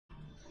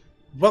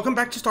Welcome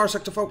back to Star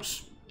Sector,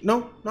 folks.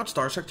 No, not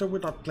Star Sector. We're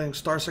not playing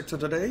Star Sector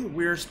today.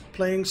 We're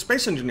playing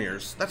Space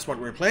Engineers. That's what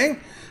we're playing.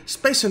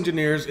 Space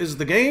Engineers is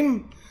the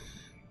game,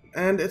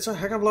 and it's a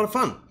heck of a lot of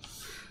fun.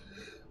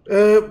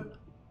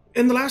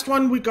 In the last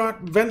one, we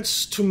got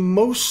vents to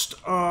most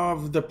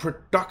of the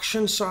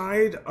production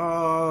side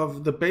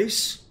of the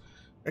base,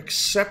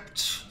 except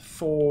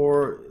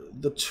for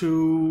the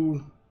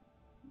two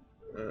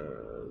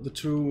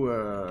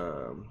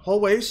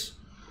hallways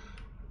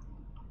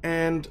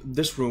and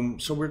this room.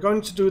 So we're going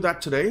to do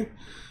that today,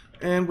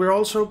 and we're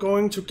also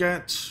going to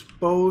get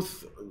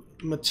both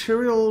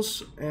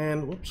materials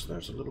and whoops,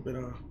 there's a little bit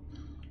of,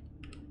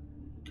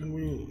 did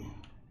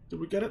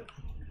we get it?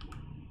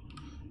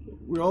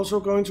 We're also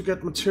going to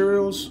get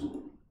materials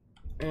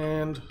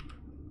and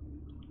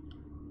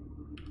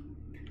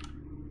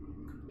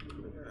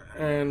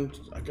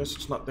I guess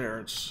it's not there.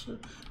 It's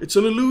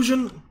an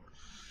illusion.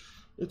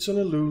 It's an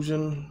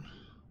illusion.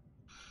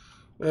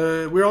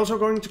 We're also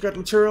going to get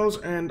materials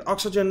and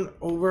oxygen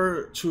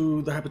over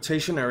to the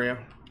habitation area.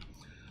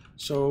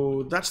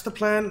 So that's the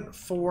plan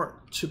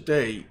for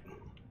today.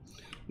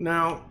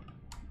 Now,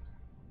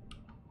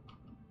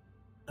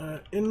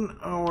 in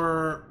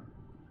our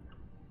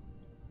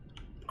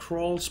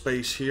crawl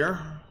space here,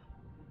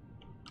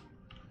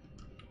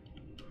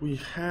 we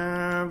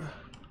have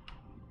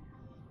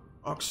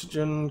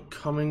oxygen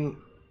coming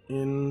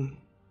in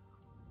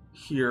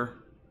here.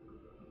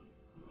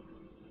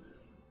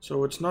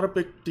 So it's not a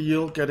big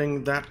deal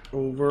getting that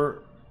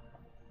over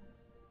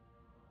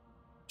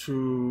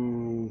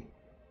to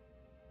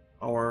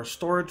our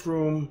storage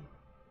room.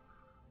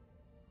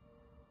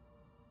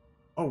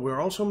 Oh, we're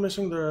also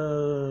missing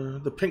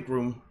the pink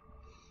room.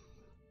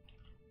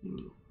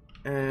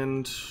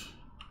 And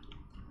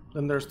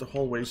then there's the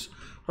hallways.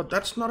 But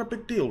that's not a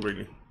big deal,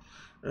 really.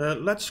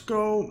 Let's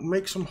go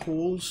make some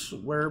holes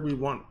where we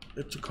want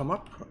it to come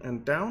up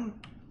and down.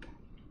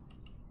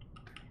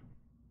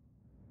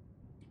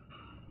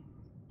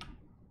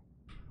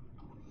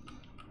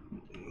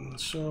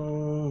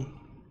 So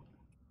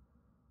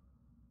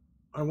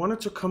I want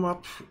it to come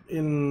up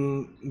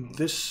in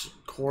this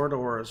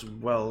corridor as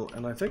well,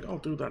 and I think I'll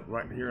do that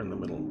right here in the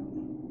middle.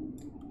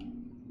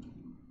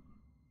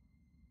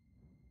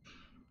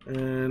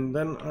 And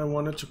then I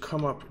want it to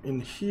come up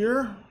in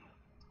here.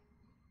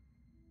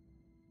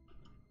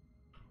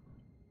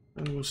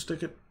 And we'll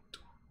stick it,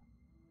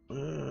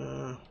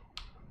 will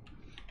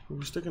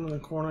we stick it in the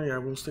corner? Yeah,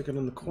 we'll stick it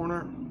in the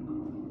corner.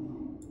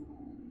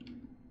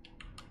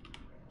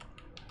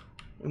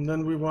 And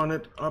then we want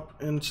it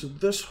up into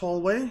this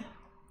hallway,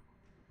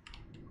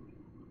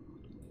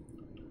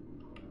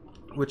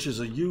 which is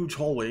a huge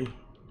hallway.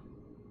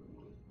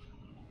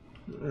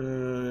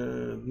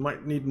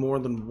 Might need more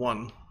than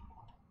one.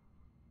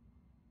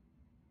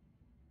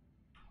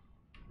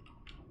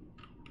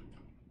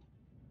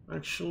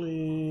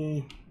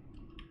 Actually,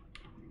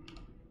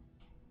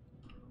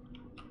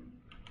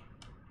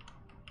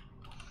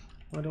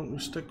 why don't we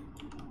stick?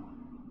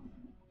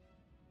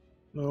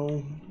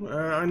 No,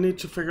 I need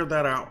to figure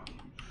that out.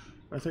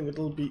 I think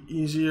it'll be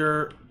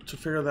easier to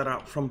figure that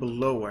out from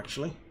below,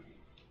 actually.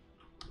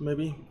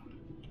 Maybe.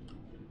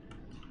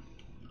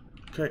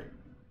 Okay.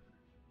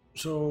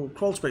 So,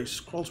 crawl space,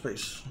 crawl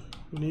space.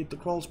 We need the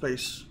crawl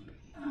space.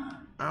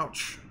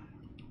 Ouch.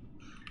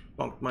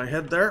 Bumped my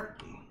head there.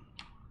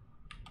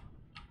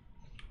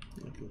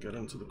 I can get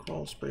into the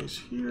crawl space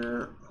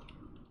here.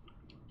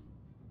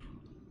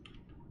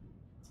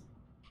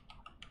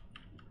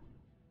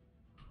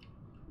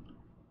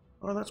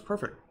 Oh, that's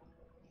perfect.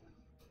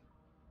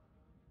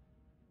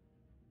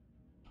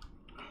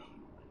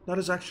 That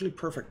is actually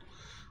perfect.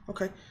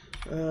 Okay,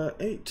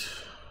 8.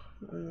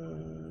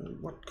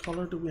 What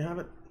color do we have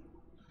it?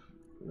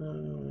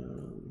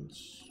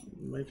 Let's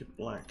make it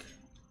black.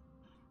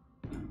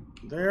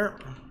 There.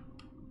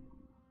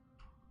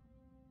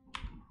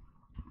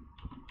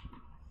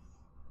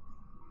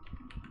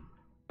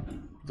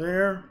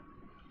 There.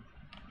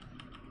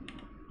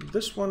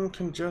 This one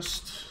can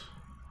just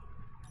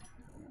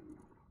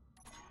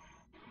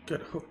get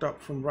hooked up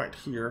from right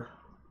here,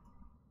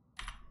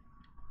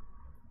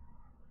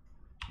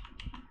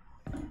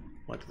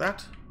 like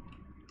that.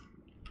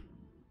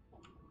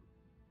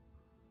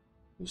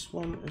 This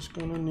one is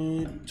going to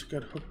need to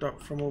get hooked up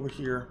from over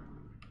here.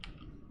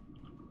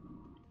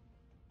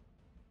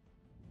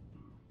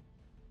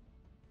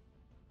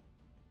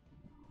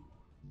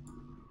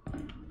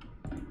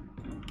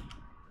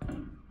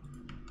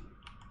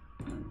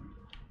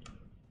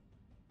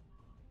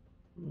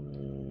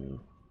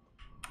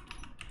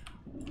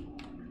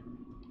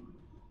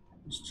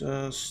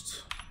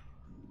 Just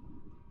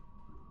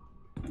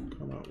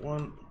come out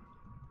one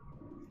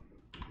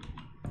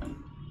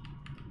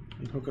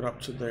and hook it up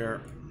to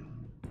there.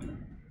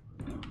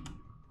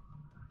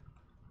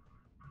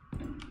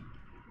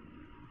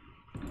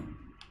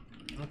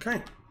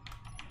 Okay.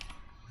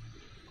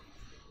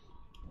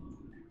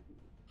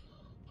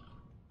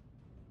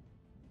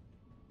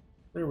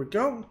 There we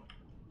go.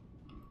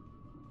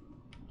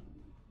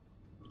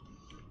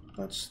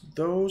 That's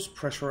those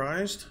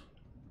pressurized.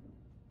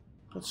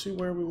 Let's see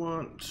where we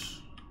want.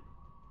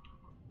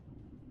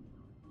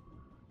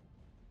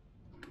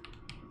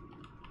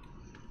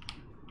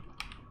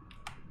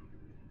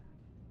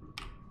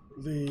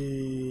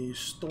 The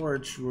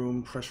storage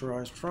room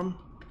pressurized from.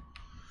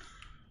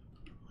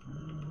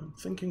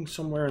 Thinking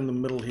somewhere in the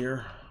middle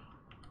here.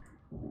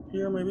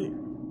 Here, maybe.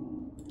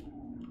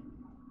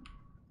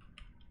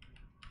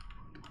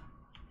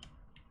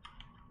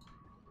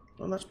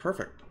 Well, that's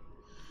perfect.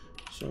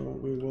 So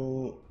we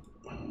will,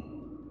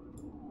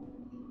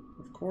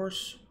 of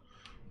course,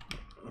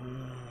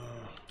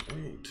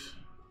 wait,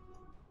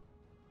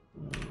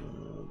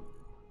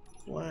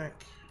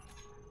 black.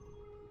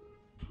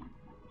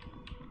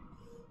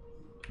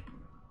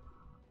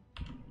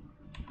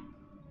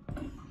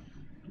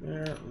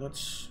 There,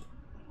 let's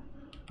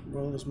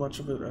roll as much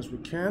of it as we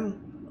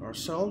can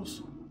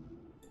ourselves.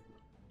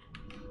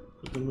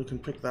 Then we can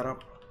pick that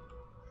up.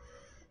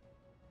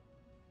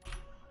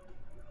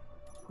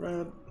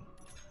 Red.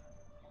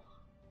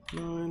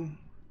 9.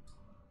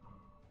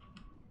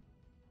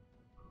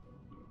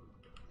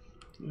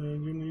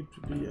 You need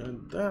to be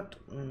at that,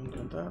 and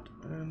a that,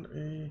 and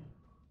a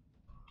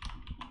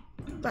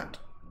that.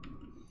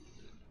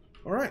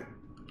 Alright.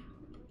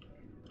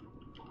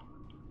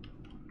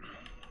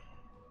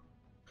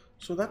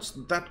 So that's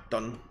that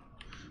done.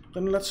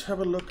 Then let's have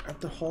a look at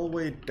the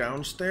hallway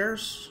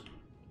downstairs.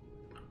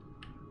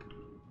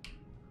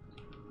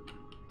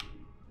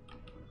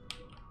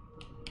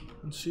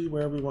 And see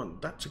where we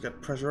want that to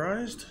get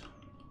pressurized.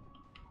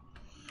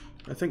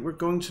 I think we're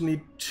going to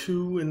need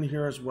 2 in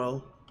here as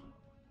well.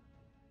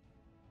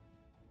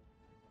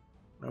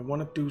 I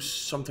want to do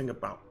something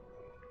about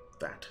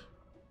that.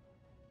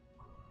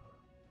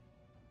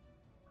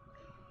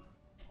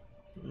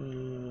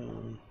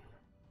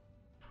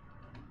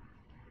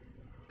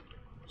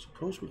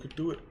 Suppose we could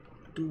do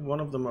one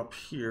of them up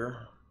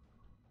here.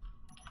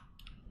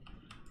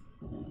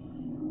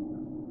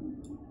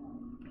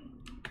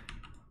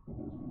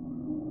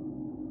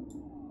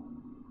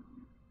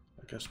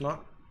 I guess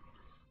not.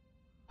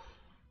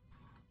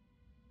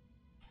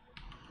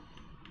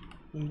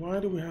 And why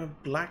do we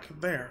have black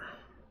there?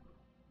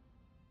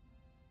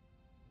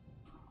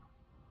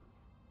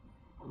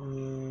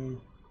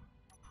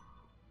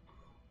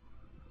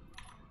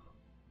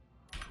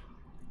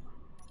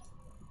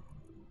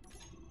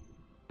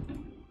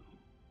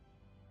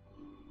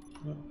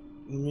 That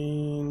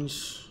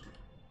means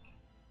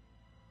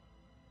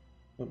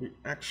that we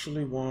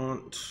actually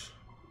want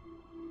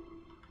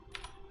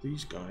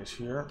these guys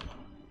here.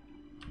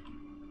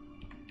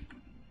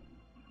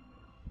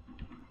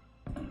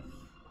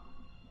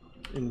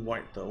 In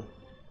white though.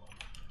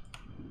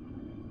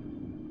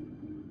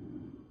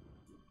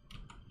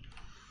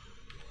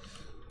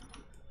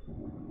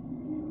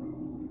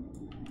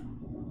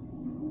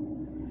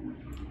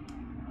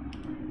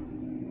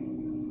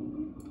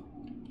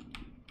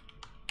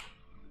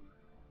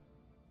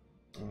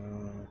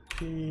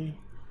 P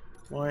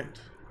white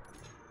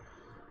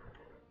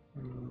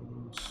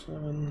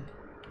 7.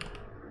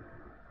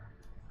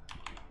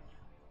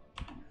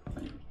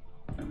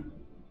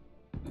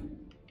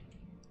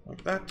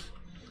 Like that.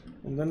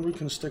 And then we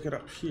can stick it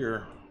up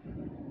here,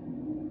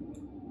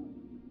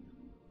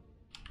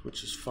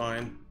 which is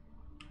fine.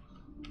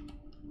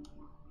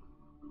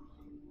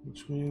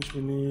 Which means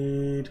we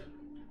need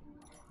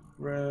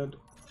red,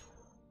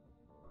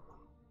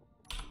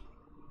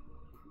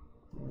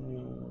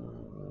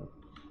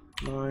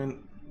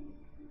 9.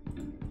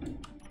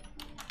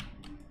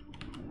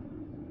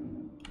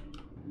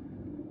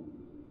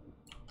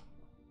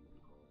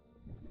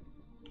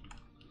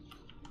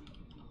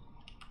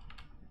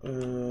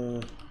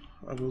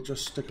 I will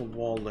just stick a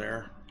wall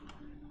there.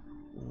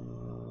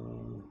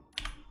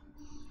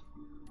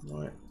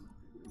 Right,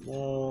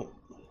 wall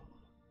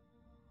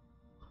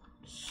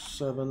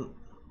 7.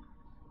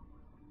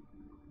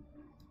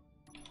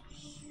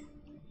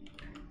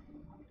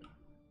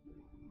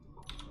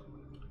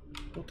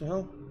 What the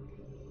hell?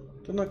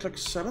 Didn't I click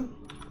 7?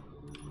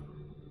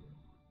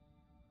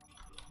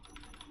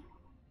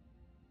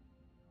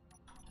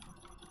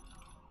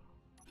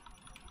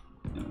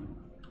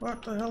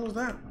 What the hell is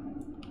that?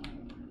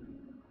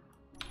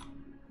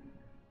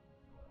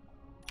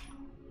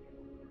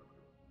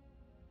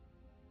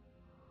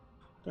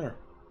 There.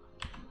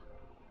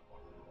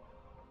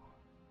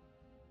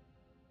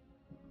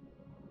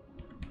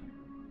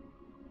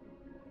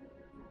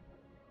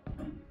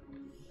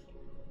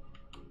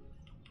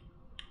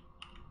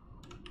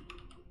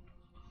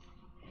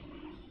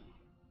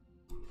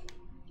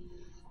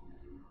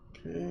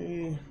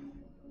 Okay.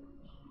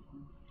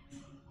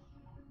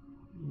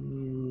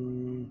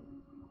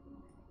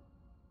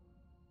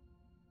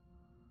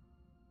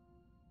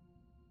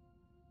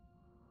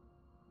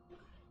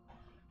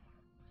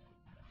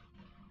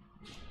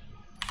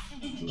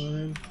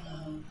 Nine.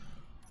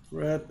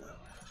 Red.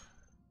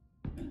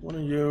 One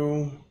of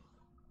you.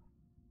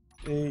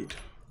 8.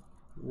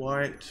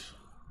 White.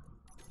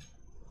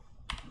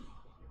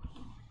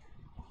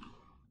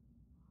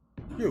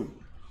 You.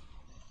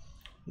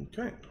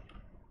 Okay.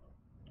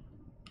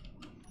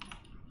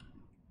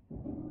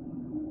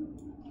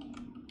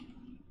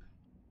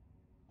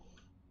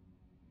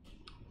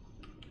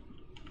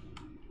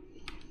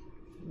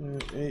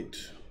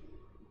 8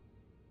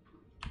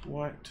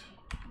 white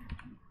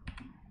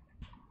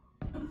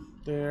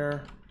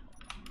there.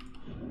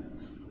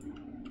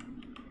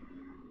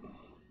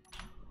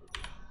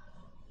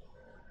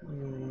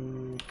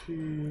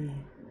 P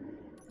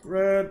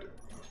red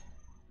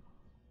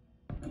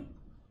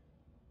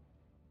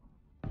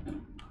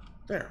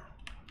there.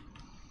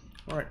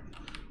 All right,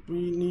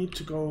 we need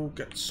to go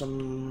get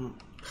some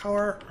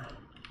power.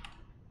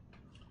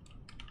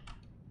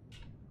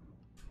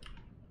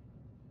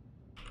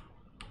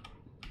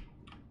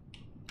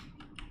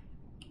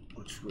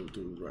 Which we'll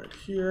do right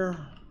here.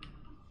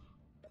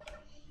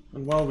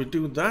 And while we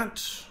do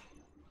that,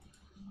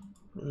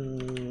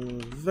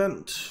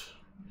 vent.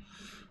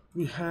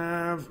 We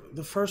have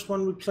the first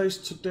one we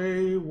placed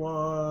today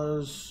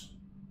was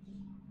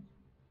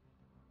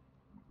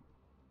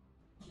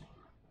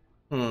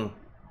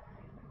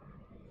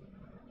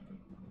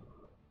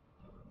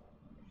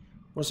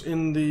was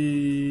in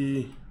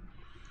the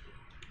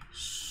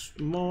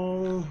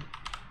small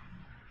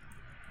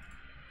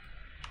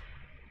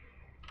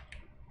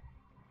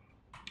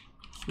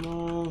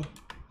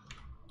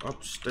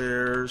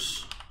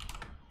upstairs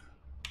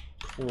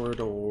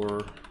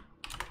corridor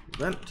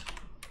vent.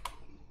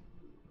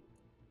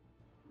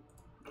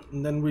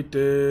 And then we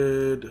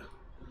did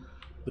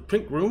the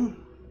pink room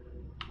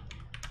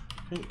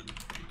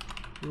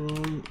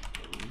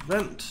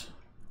vent.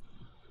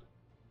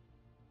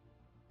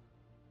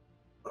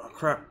 Oh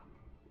crap.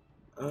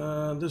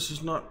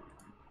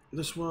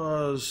 This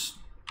was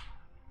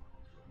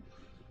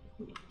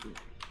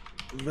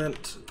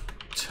vent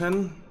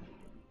 10,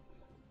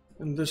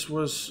 and this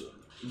was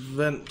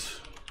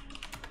vent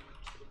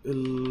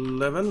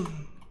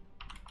 11,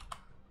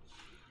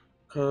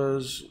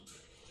 because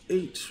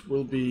 8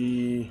 will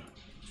be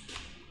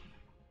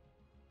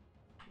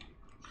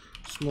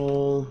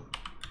small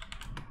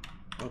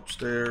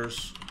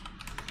upstairs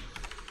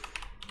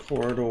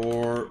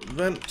corridor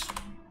vent.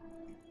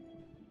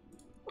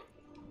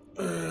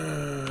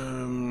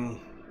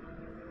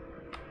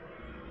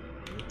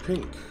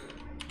 Pink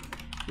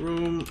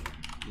room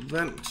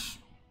vent.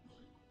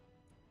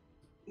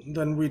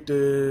 Then we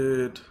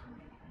did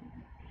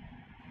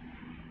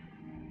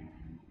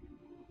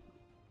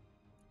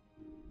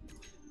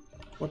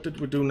what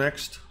did we do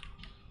next?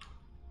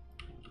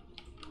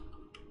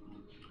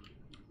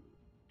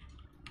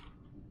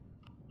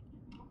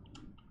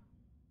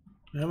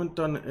 We haven't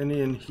done any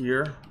in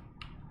here.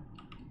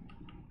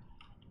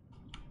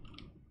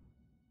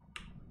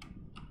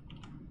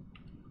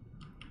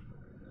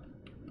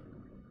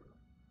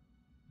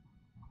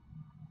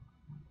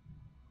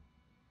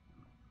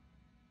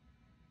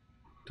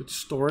 Did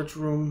storage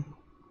room.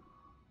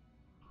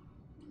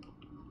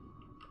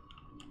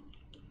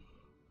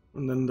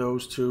 And then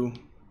those two.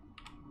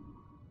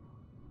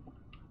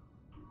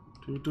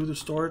 Do we do the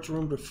storage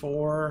room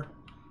before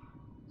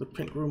the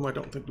pink room? I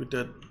don't think we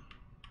did.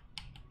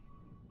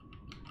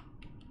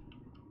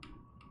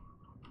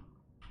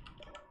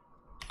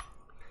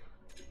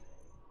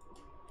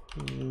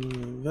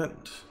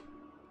 Vent.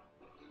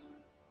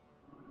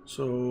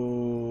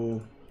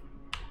 So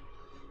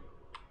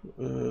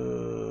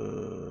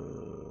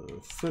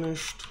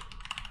finished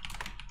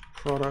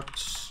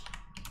products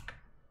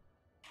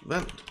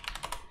vent.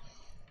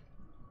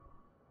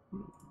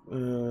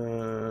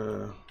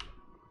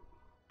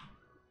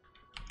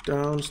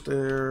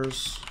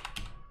 Downstairs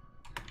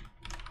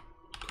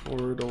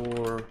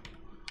corridor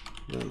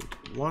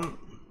vent 1.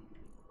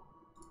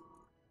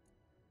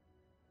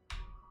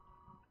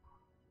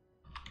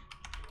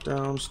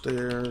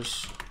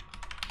 Downstairs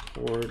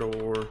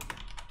corridor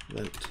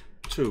vent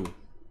 2.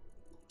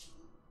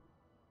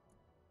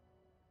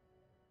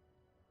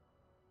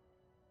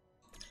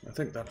 I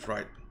think that's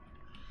right.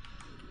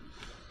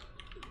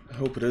 I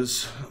hope it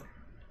is.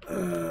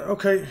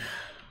 Okay,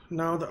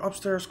 now the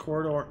upstairs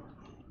corridor.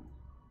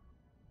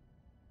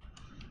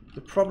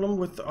 The problem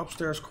with the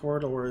upstairs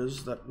corridor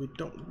is that we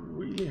don't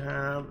really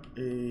have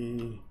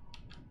a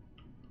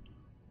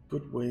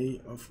good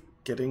way of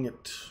getting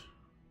it.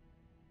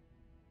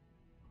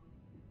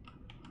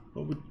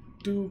 Well, we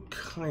do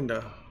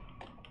kinda.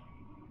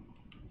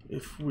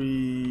 If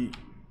we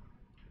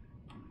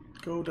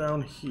go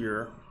down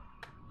here,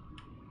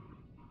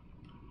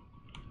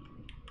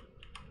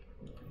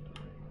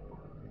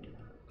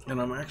 and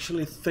I'm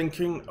actually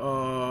thinking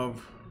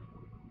of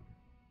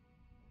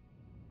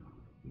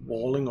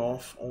walling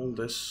off all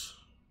this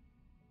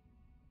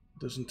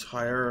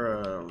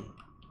entire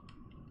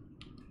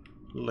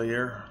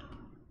layer.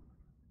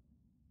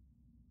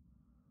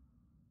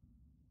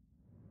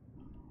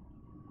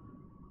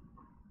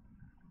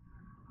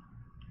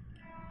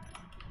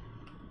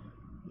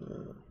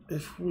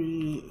 If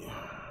we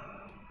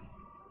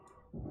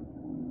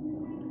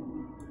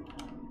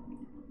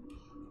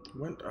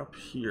went up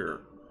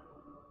here,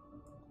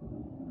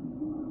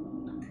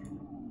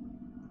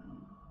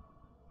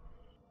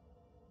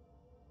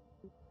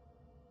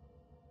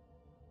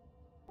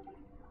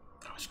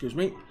 excuse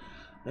me,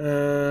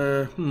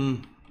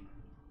 you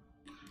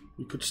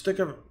could stick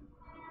a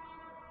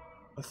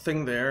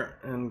thing there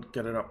and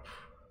get it up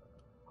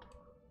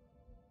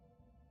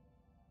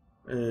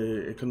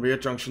a conveyor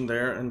junction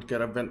there and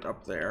get a vent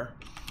up there.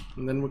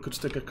 And then we could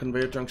stick a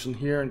conveyor junction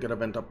here and get a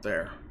vent up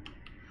there.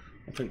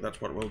 I think that's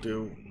what we'll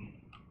do.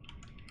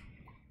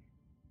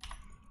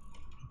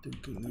 I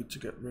think we need to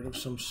get rid of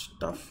some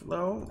stuff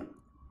though.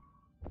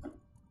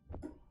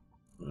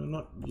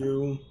 Not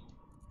you.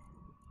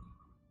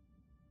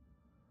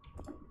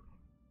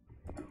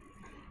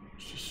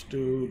 Just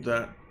do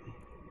that.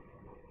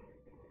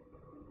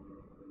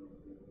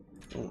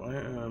 Oh, I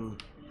am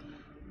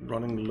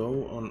running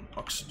low on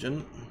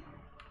oxygen.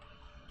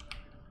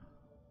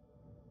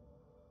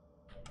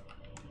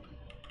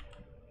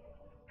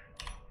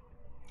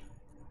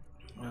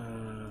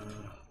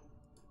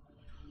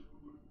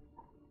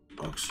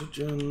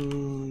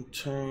 Oxygen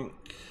tank.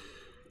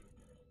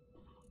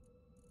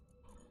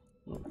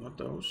 Oh, not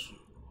those.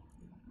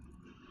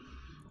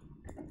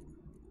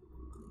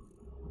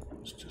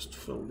 Let's just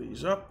fill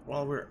these up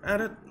while we're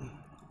at it.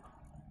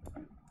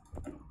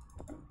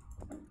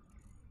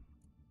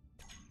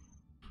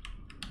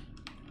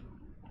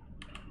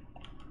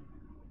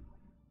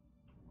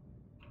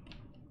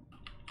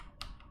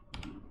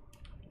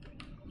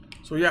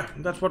 So yeah,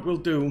 that's what we'll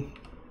do.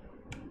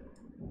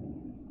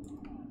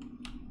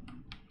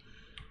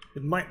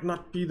 It might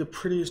not be the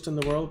prettiest in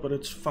the world, but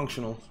it's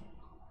functional.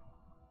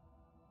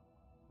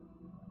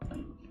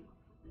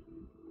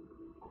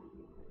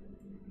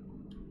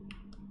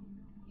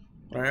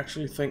 I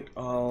actually think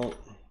I'll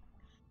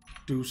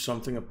do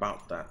something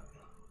about that.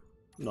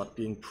 Not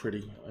being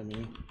pretty, I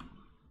mean.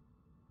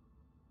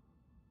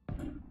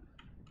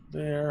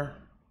 There.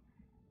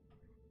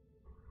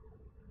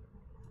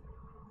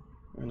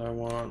 And I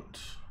want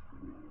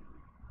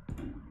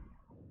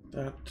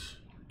that.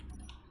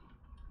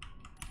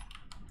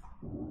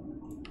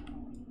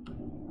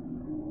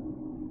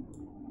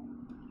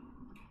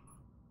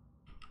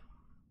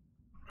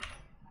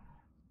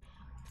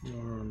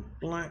 More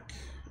black,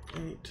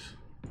 8.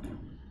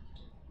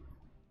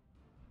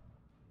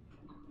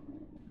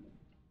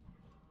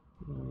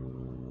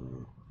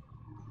 Uh,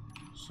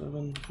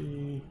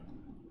 70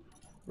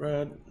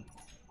 red,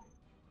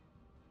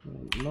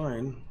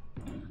 9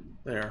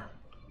 there.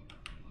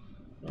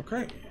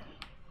 Okay,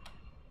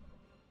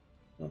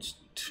 that's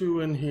 2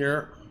 in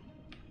here.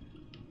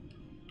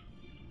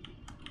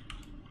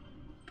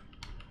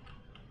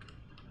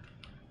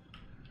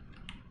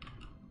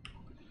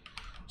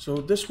 So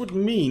this would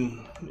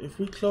mean if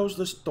we close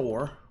this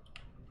door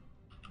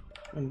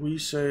and we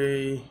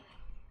say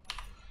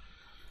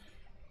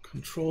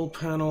control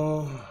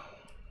panel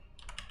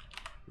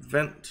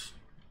vent,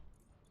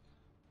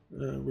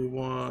 we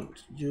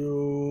want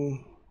you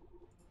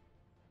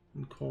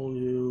and call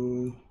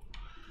you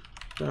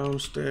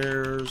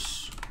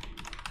downstairs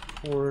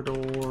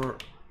corridor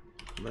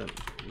vent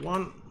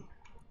 1.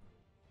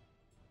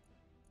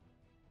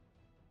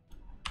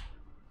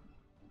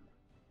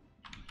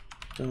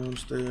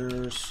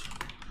 Downstairs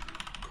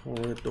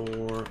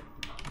corridor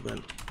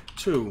vent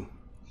 2.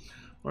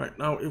 Right,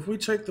 now if we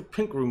take the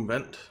pink room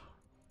vent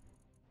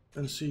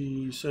and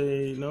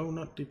say no,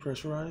 not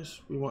depressurize,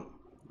 we want,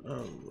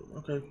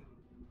 okay.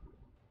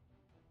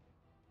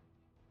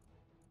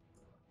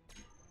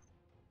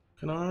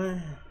 Can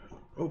I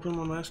open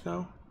my mask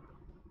now?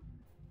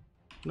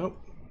 Nope.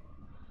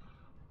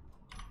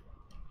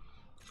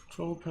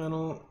 Control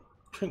panel,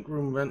 pink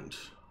room vent.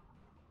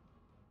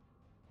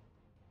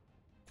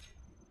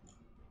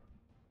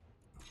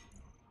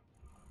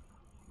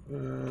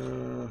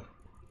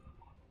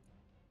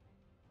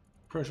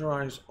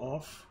 Pressurize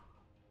off.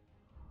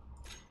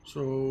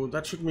 So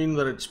that should mean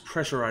that it's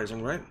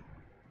pressurizing, right?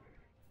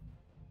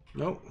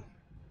 Nope.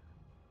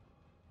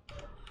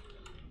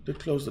 Did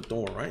close the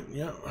door, right?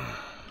 Yeah.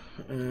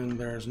 And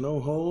there's no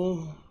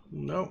hole.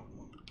 Nope.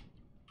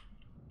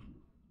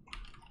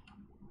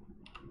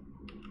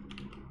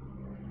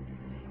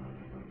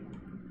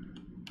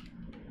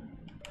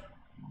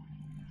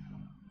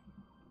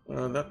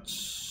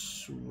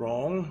 That's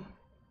wrong.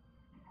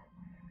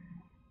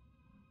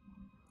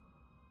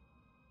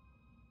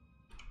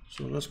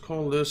 So let's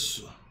call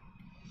this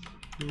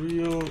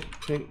real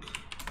pink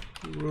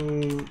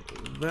room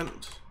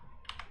vent.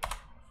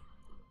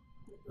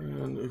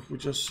 And if we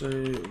just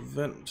say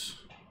vent,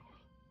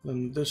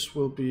 then this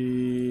will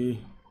be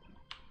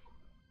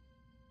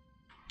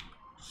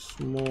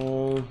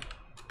small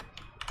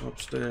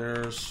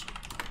upstairs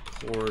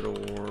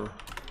corridor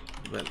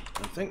vent,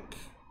 I think.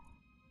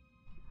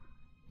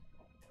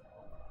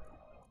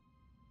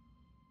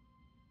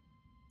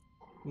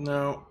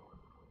 Now,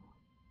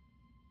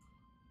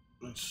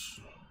 let's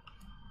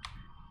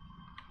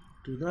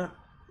do that.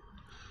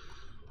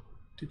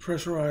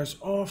 Depressurize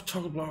off,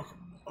 toggle block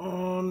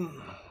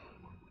on.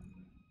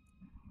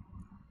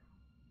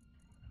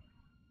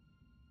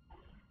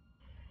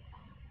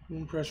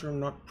 Room pressure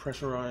not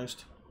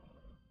pressurized.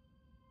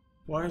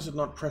 Why is it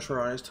not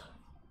pressurized?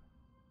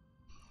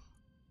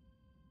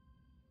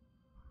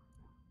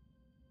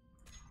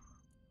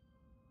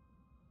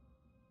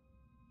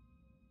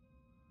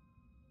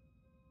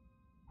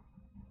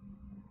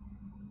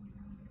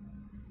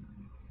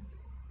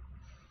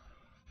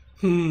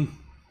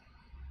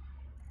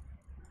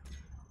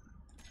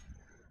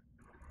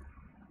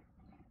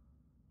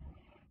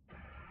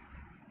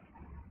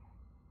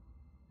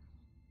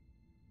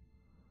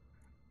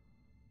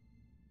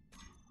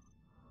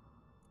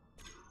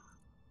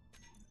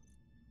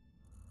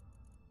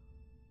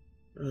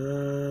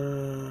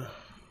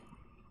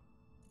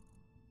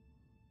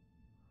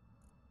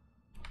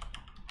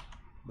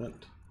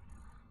 vent.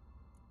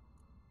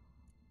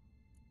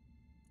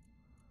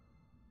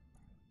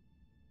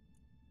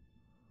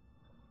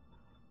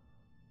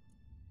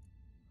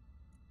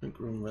 Pink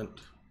room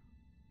vent.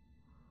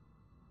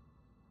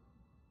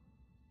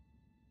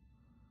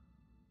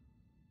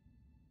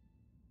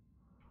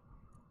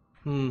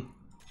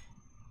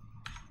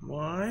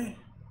 Why?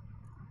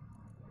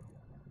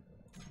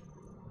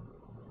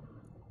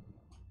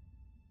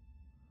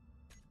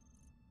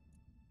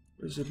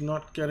 Is it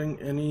not getting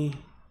any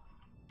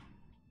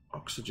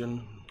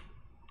oxygen?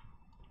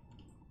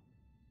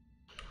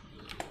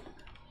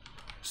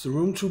 Is the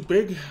room too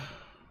big?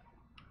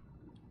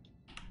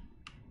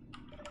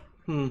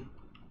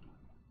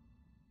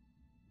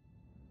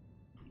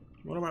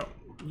 What about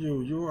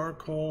you? You are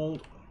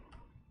called...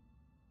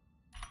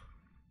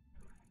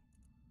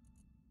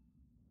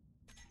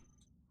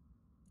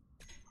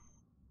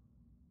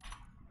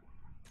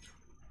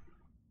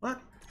 What?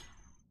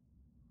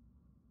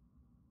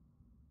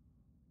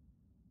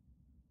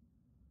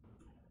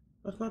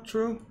 That's not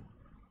true.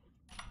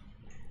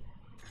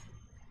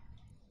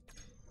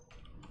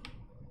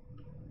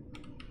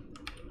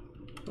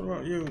 What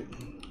about you?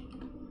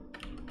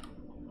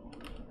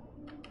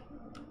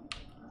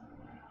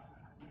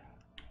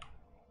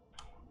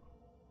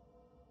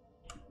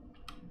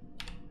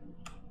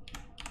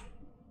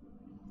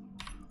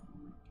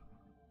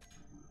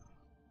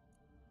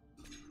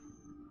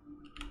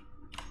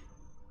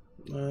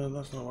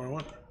 That's not what I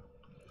want.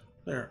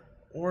 There.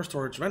 Ore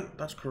storage vent,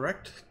 that's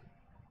correct.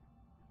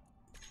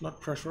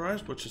 Not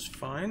pressurized, which is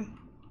fine.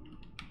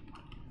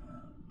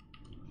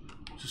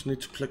 Just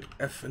need to click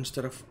F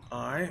instead of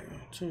I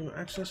to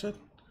access it.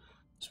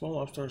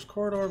 Small upstairs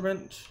corridor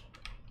vent.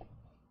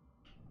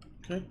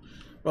 Okay.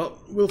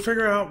 Well, we'll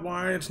figure out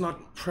why it's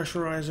not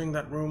pressurizing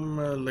that room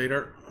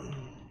later.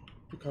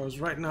 Because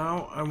right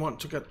now I want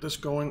to get this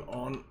going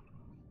on.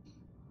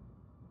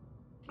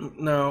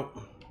 Now,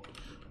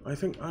 I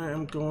think I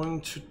am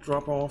going to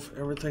drop off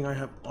everything I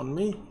have on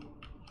me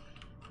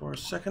for a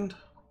second.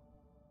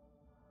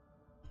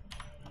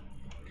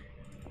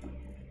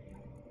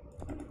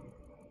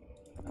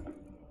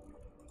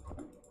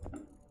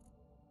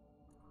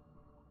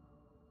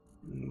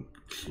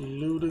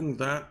 Including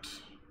that.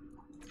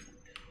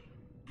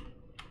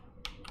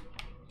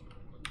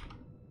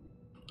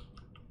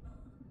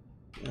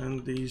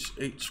 And these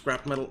 8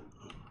 scrap metal.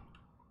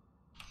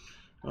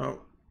 Now,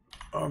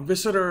 our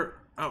visitor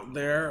out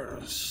there,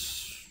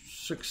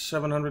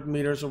 600-700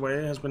 meters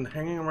away, has been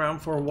hanging around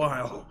for a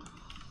while.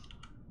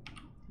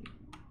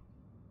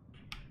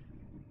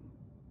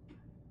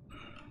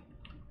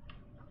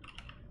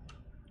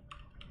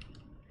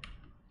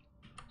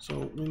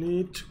 So we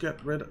need to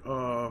get rid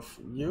of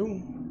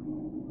you.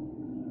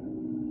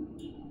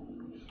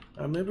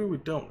 Maybe we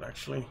don't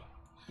actually.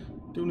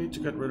 We do need to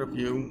get rid of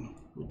you.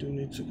 We do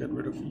need to get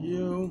rid of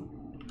you.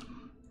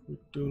 We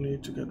do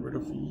need to get rid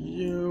of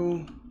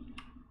you.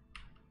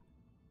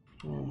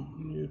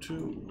 You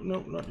too.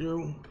 Nope, not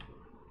you.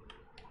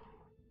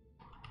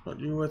 Not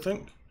you, I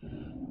think.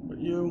 But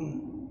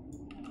you.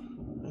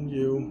 And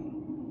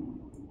you.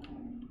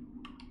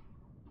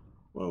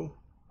 Whoa.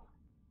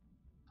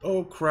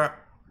 Oh,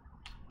 crap.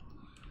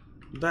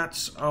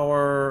 That's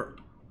our...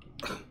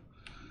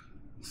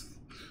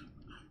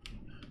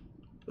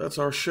 That's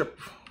our ship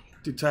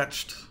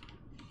detached.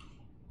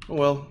 Oh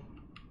well.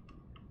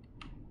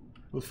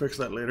 We'll fix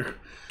that later.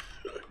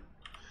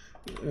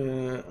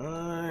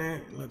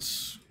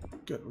 Let's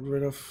get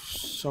rid of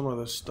some of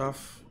this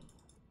stuff.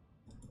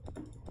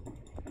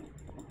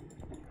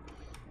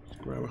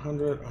 Let's grab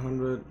 100,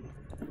 100,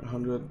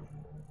 100.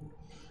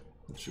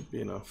 That should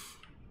be enough.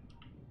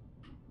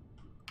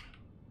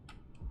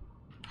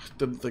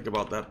 Didn't think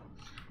about that.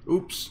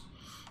 Oops.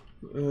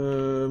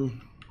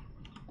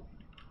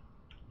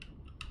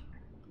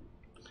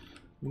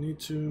 We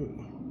need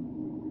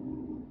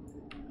to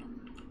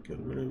get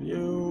rid of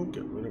you,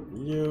 get rid of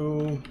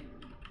you,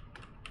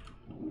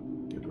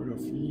 get rid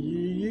of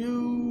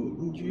you,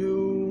 and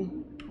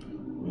you,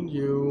 and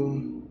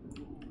you.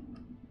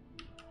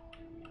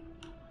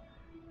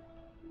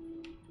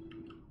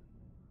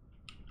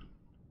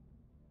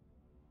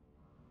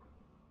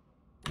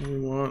 And we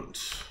want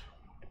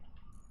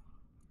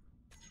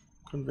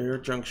conveyor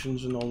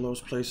junctions in all those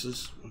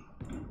places.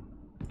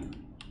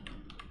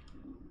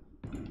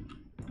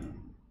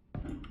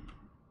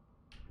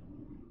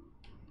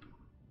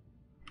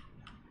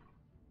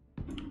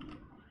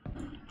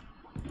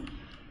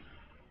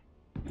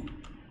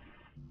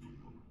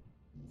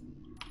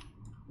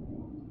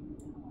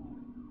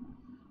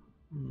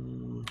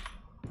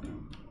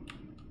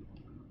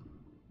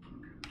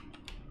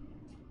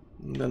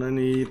 And then I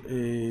need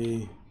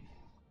a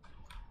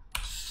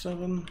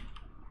 7.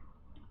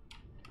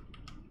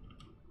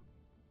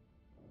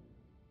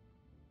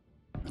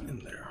 In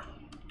there.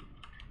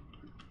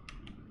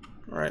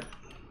 All right.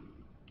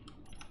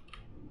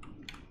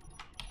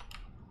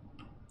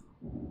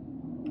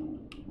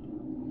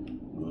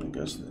 Well, I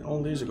guess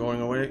all these are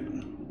going away.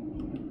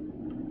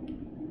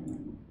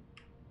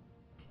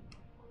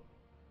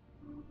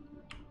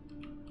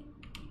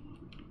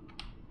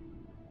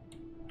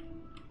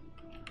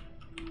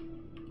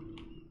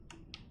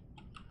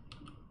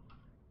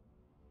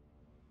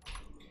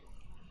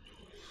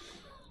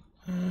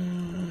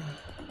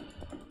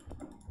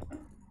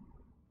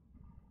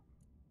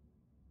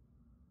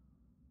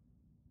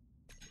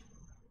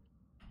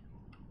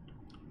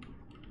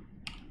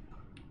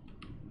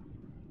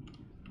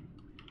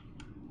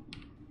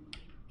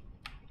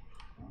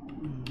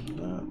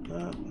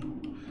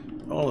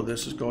 of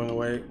this is going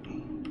away.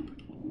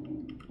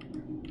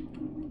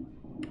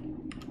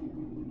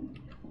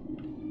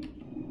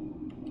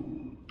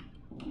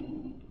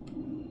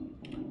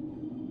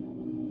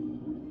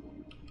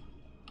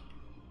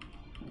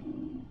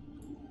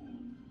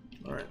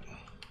 All right.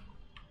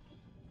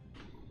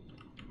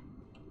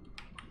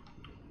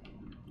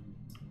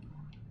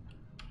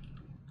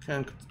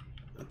 Can't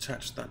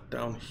attach that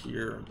down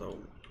here though,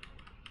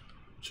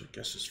 which I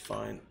guess is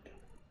fine.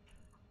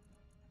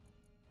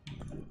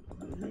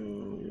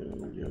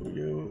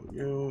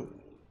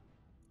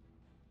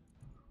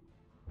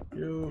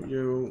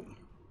 You.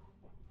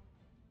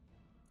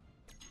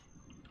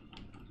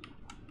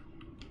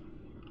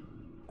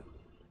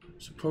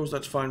 Suppose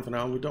that's fine for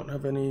now. We don't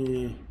have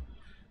anything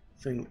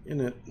in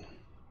it.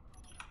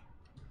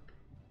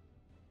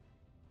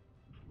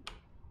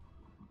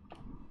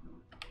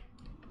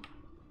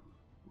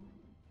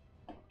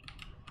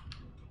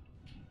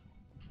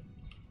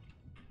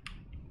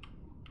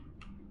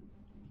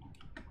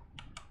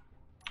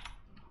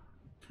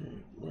 Okay,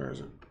 where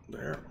is it?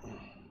 There.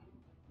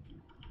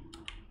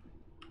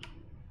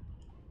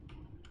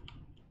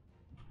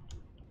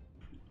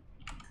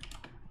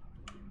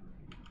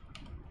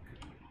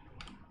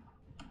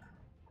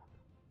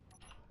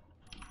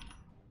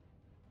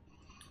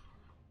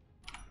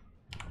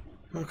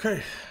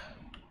 Okay,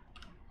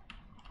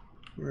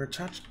 we're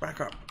attached back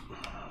up.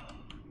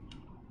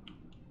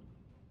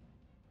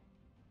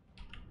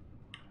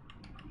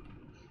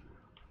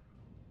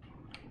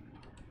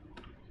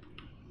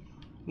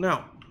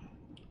 Now,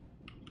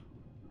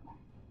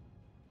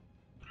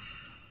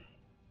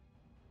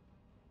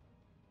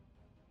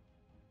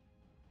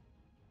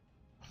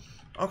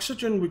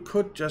 oxygen we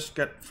could just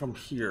get from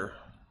here,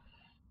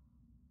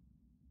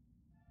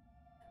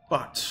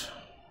 but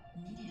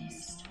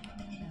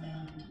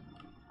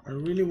I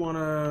really want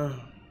to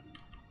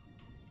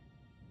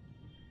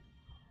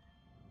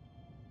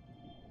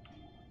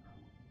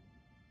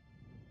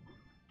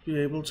be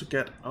able to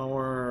get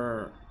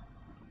our,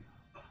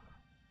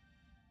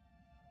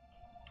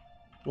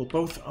 well,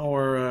 both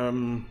our,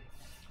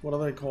 what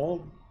are they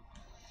called?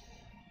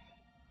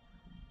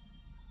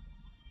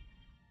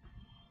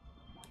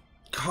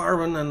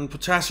 Carbon and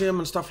potassium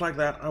and stuff like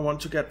that. I want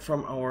to get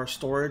from our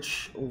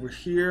storage over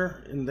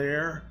here in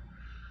there,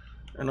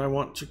 and I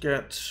want to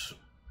get,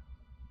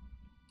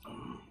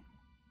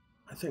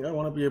 I think I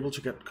want to be able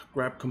to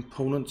grab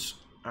components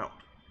out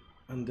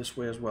and this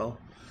way as well,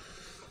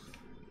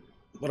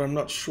 but I'm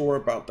not sure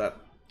about that.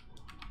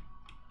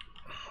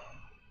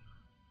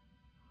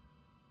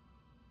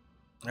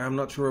 I'm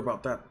not sure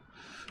about that,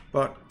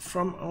 but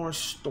from our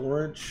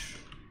storage,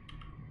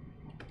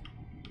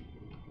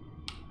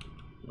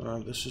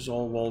 this is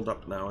all walled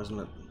up now, isn't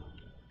it?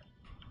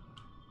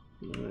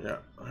 Yeah,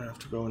 I have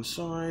to go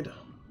inside.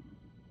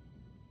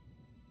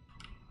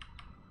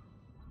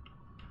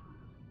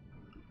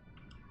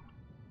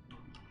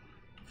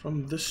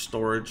 From this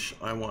storage,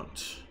 I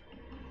want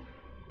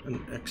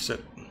an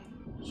exit.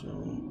 So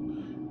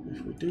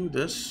if we do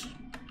this,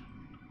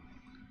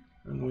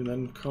 and we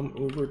then come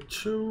over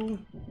to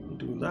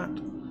do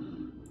that,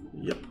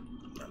 yep,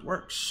 that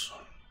works.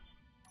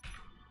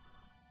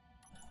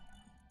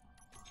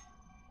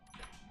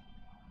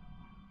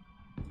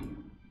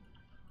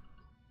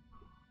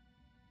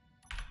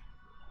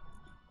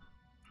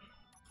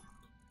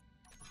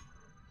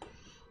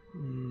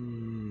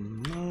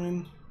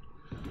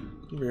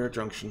 Conveyor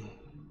junction.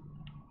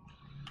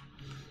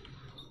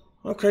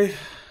 Okay.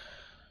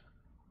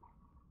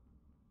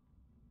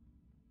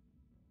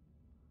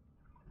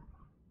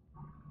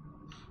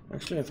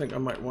 Actually, I think I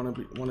might want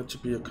it to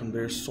be a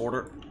conveyor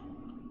sorter.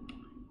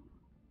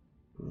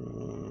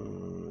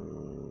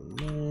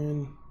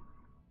 9.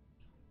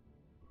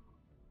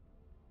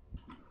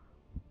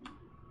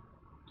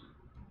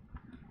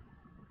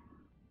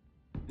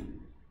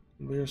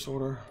 Conveyor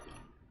sorter.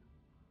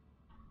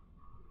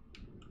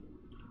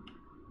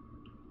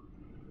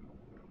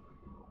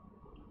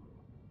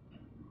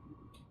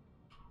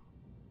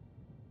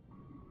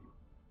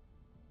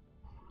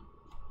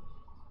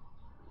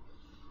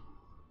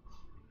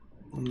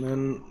 And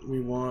then we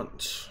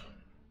want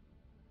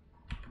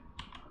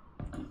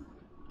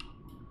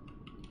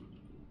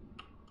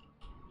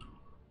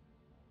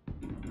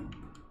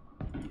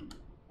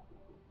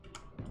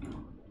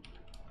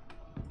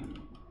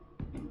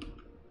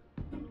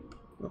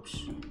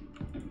oops.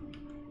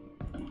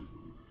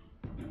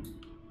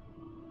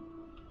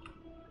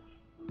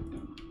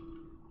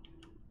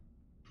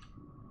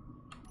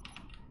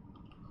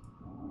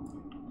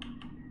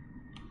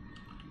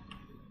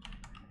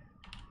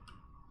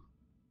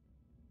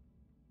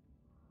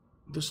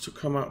 This to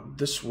come out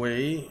this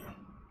way.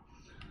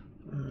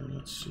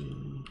 Let's see.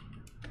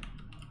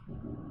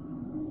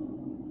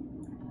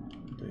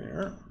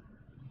 There.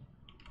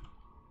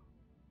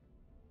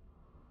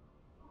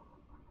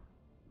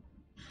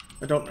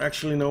 I don't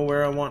actually know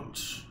where I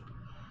want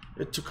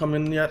it to come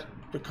in yet,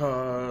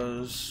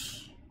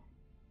 because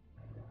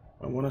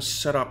I want to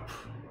set up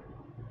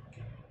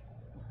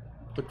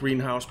the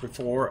greenhouse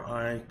before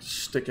I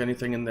stick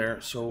anything in there,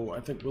 so I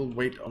think we'll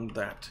wait on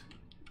that.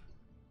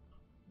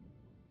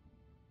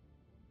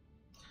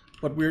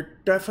 But we're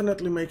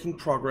definitely making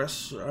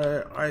progress.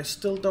 I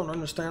still don't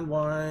understand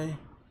why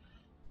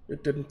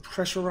it didn't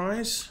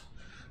pressurize.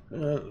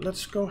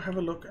 Let's go have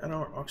a look at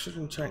our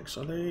oxygen tanks.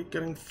 Are they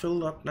getting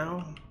filled up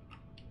now?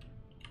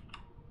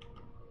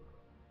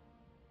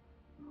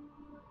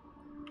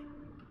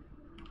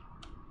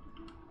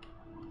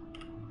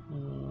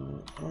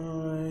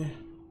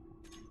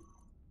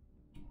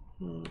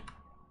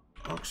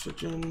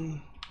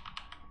 Oxygen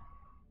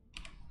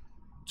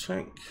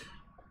tank.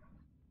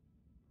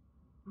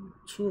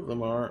 Two of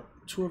them are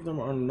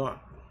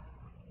not.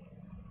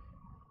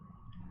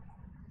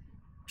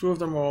 Two of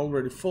them are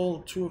already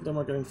full, two of them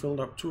are getting filled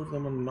up, two of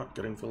them are not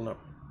getting filled up.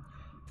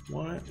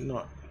 Why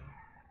not?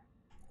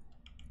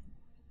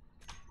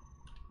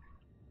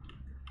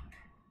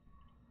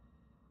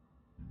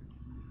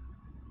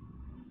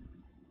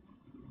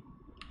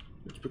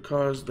 It's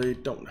because they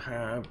don't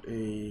have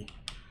a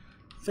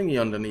thingy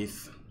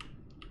underneath.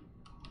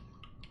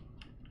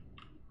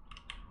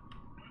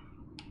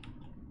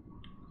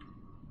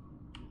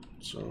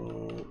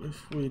 So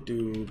if we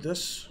do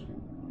this,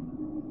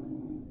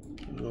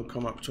 we'll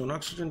come up to an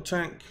oxygen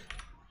tank.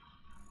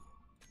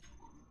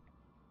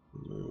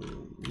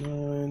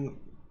 9.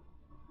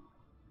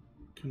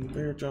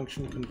 Conveyor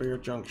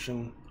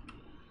junction,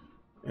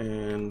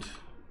 and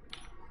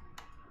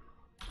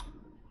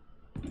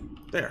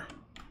there.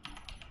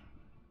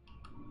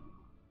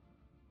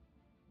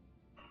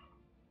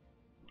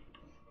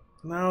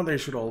 Now they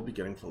should all be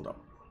getting filled up.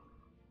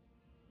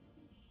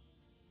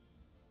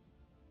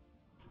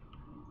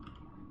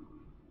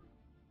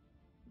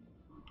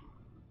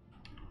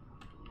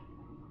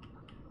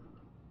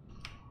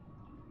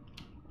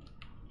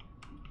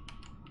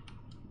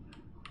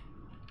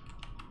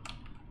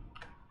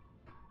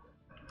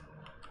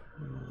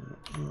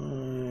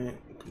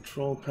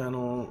 Control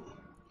panel,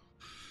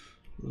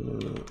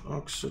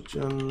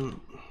 oxygen,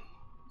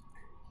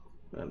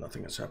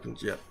 nothing has happened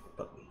yet,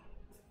 but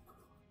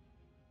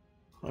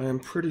I am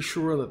pretty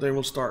sure that they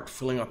will start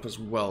filling up as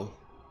well.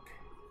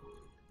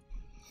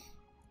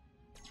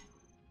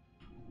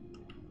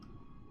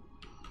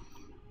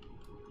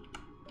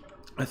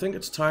 I think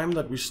it's time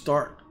that we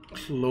start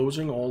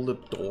closing all the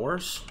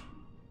doors.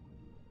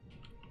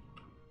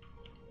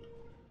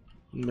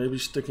 Maybe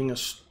sticking a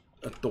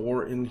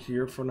door in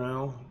here for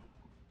now.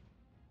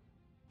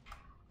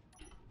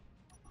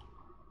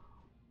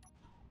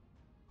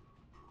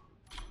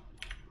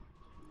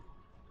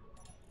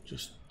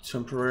 Just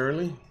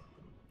temporarily.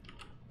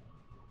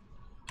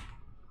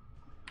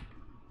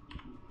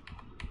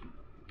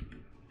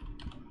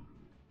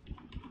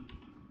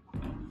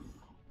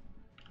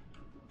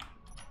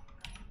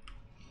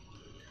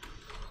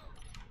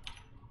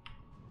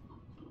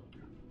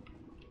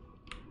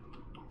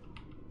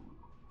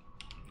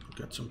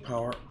 Get some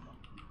power.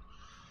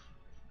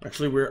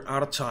 Actually, we're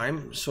out of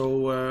time,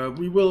 so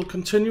we will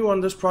continue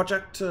on this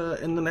project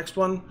in the next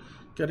one,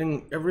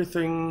 getting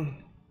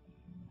everything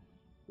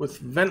with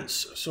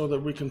vents so that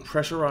we can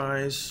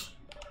pressurize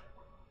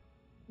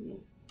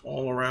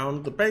all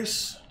around the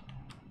base.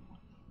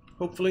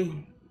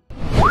 Hopefully.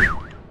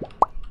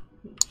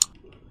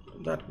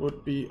 That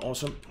would be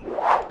awesome.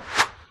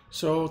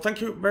 So thank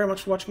you very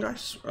much for watching,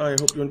 guys. I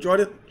hope you enjoyed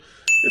it.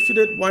 If you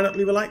did, why not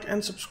leave a like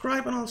and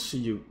subscribe, and I'll see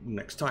you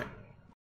next time.